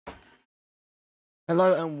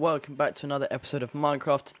Hello and welcome back to another episode of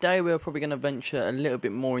Minecraft. Today we're probably going to venture a little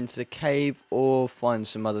bit more into the cave or find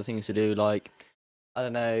some other things to do, like, I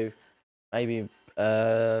don't know, maybe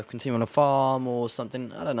continue on a farm or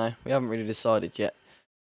something. I don't know, we haven't really decided yet.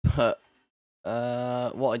 But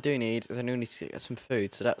what I do need is I need to get some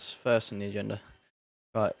food, so that's first on the agenda.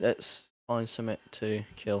 Right, let's find something to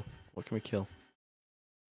kill. What can we kill?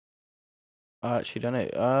 I actually don't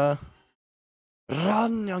know.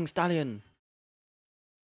 Run, young stallion!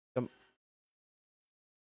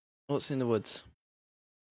 What's in the woods?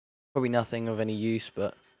 Probably nothing of any use,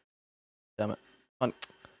 but damn it.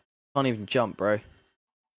 Can't even jump, bro.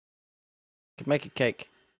 Could make a cake.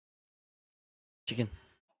 Chicken.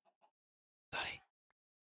 Sorry.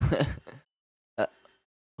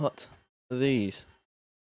 What are these?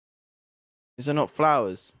 These are not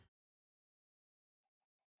flowers.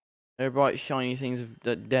 They're bright, shiny things of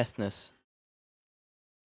deathness.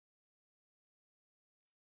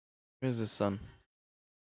 Where's the sun?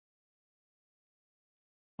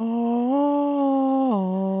 Oh.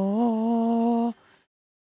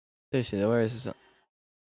 Seriously, where is the sun?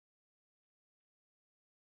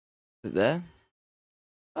 Is it there?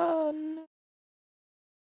 Oh no.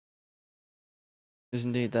 It's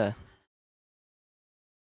indeed there.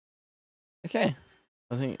 Okay.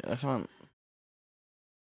 I think I can't.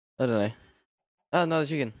 I don't know. Oh, another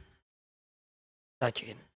chicken. That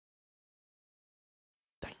chicken.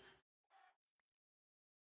 Die.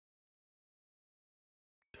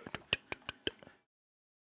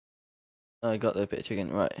 I got the bit of chicken.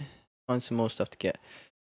 Right. Find some more stuff to get.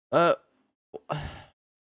 Yeah,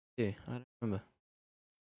 I don't remember.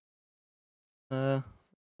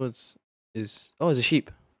 What's is? Oh, it's a sheep.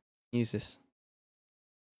 Use this.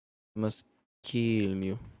 Must kill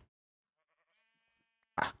you.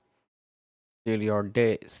 Ah, steal your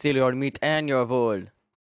day, steal your meat and your wool.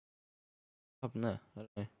 Up there, I don't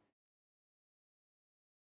know.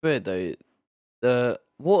 Weird though. The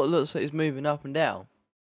water looks like it's moving up and down,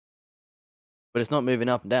 but it's not moving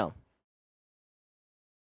up and down.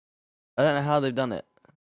 I don't know how they've done it.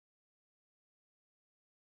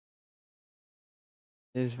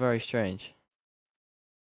 It's very strange.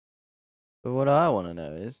 But what I want to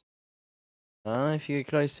know is, if you get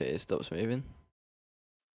close to it, it stops moving.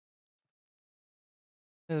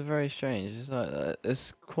 It's very strange. It's like that.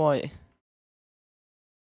 It's quite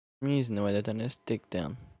amusing the way they've done it. Let's dig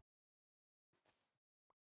down.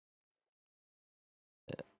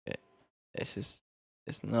 It's just,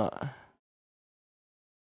 it's not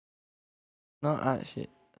actually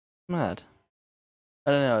mad.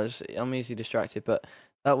 I don't know. I'm easily distracted, but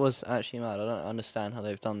that was actually mad. I don't understand how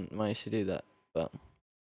they've managed to do that. But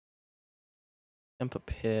jump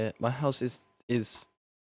up here. My house is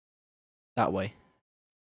that way.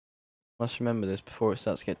 Must remember this before it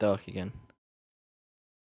starts to get dark again.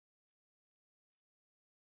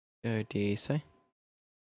 Go DC.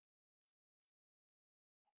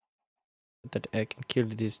 Put that egg and kill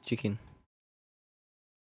this chicken.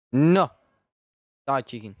 No, die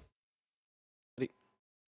chicken.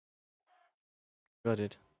 Got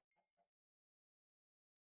it.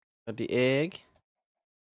 Got the egg.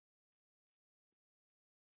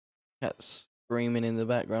 Cat's screaming in the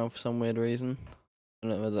background for some weird reason. I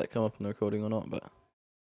don't know whether that come up in the recording or not, but I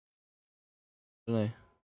don't know.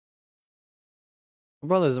 My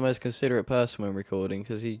brother's the most considerate person when recording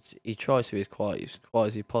because he tries to be as quiet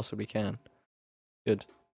as he possibly can. Good.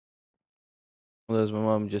 Whereas my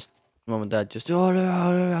mum and dad just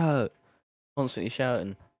constantly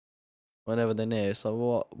shouting whenever they're near. It's like,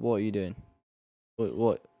 what are you doing?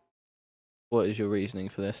 What is your reasoning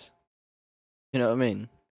for this? You know what I mean?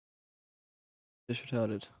 Just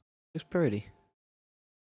retarded. Looks pretty.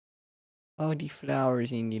 Oh, the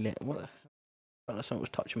flowers in the land. What the? I felt like someone was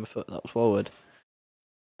touching my foot. That was forward.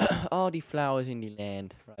 All the flowers in the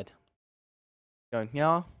land. Right. Going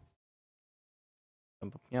here.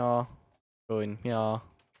 Jump up here. Going here.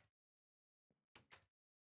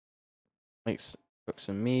 Cook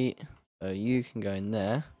some meat. So you can go in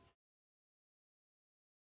there.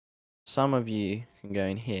 Some of you can go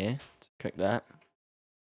in here to cook that.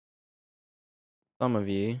 Some of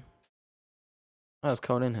you. Oh, it's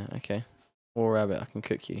cold in here. Okay. Or rabbit, I can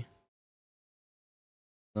cook you.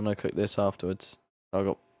 Then I cook this afterwards. I've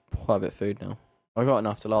got quite a bit of food now. I've got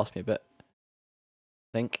enough to last me a bit.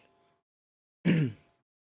 I think.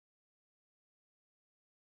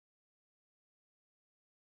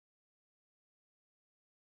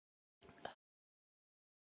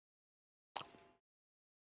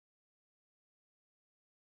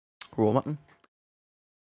 Raw mutton.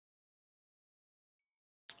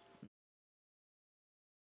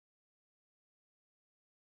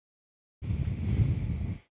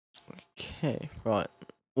 Okay, right.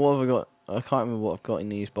 What have I got? I can't remember what I've got in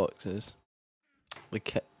these boxes. I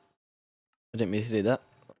didn't mean to do that.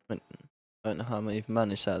 I don't know how I even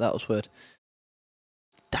managed that. That was weird.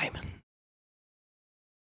 Diamond.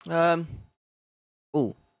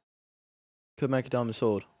 Oh, could make a diamond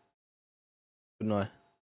sword. Couldn't I?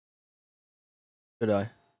 Could I?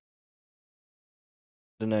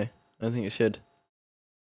 Don't know. I don't think it should.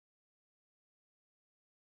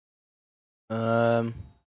 Can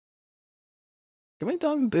I make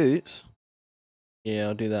diamond boots? Yeah,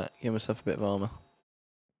 I'll do that. Give myself a bit of armor.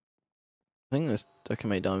 I think I can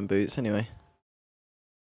make diamond boots anyway.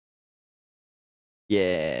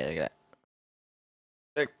 Yeah, look at that.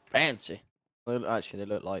 Look fancy. Actually, they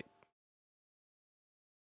look like.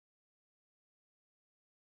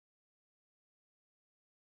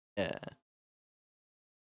 Yeah.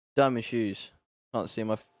 Diamond shoes. Can't see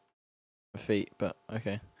my feet, but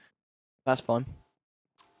okay. That's fine.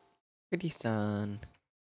 Pretty sun.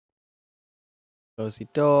 Close the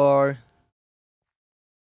door.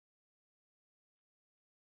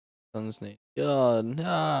 Sun's neat. God,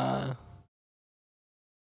 nah.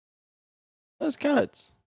 Those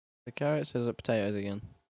carrots. The carrots is potatoes again.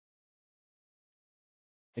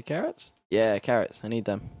 The carrots? Yeah, carrots. I need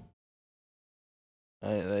them.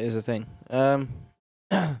 That is a thing. Oh,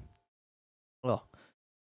 I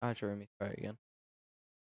had to room me throat again.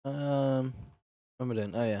 What am I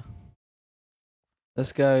doing? Oh yeah.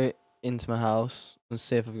 Let's go into my house and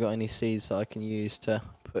see if I've got any seeds that I can use to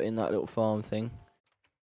put in that little farm thing.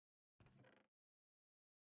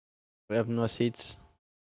 We have no seeds.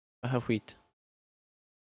 I have wheat.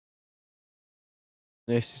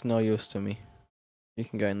 This is no use to me. You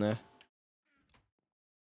can go in there.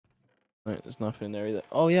 No, there's nothing in there either.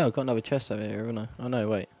 Oh yeah, I've got another chest over here, haven't I? Oh no,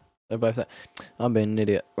 wait. They're both there. I'm being an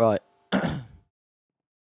idiot. Right.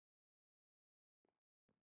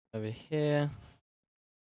 Over here.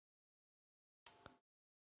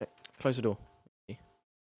 Okay, close the door.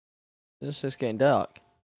 It's just getting dark.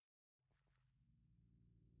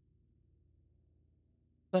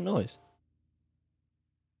 What's that noise?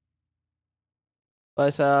 Bye,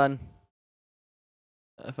 sun.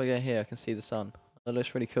 If I go here, I can see the sun. That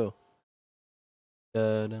looks really cool.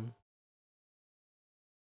 Dun.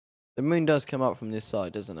 The moon does come up from this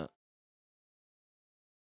side, doesn't it?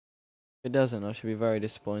 If it doesn't, I should be very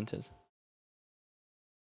disappointed.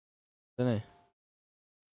 Don't know.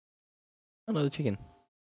 Oh no, the chicken.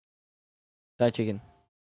 That chicken.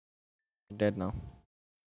 You're dead now.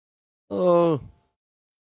 Oh.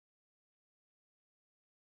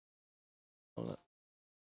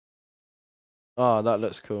 Oh, that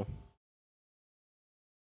looks cool.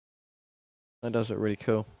 That does look really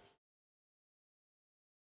cool.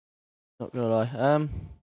 Not gonna lie.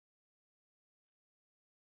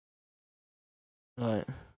 Right.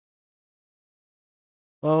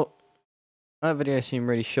 Well, that video seemed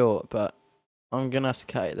really short, but I'm gonna have to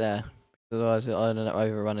cut it there. Otherwise, I'll end up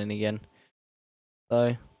overrunning again.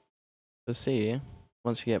 So, we'll see you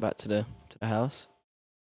once we get back to the house.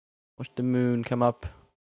 Watch the moon come up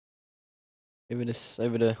over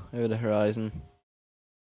the horizon.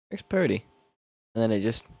 Looks pretty. And then it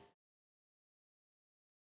just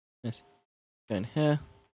going here.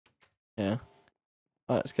 Yeah.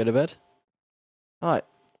 Alright, let's go to bed. Alright.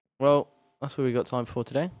 Well, that's all we got time for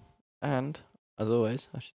today. And as always,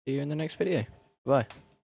 I shall see you in the next video. Bye.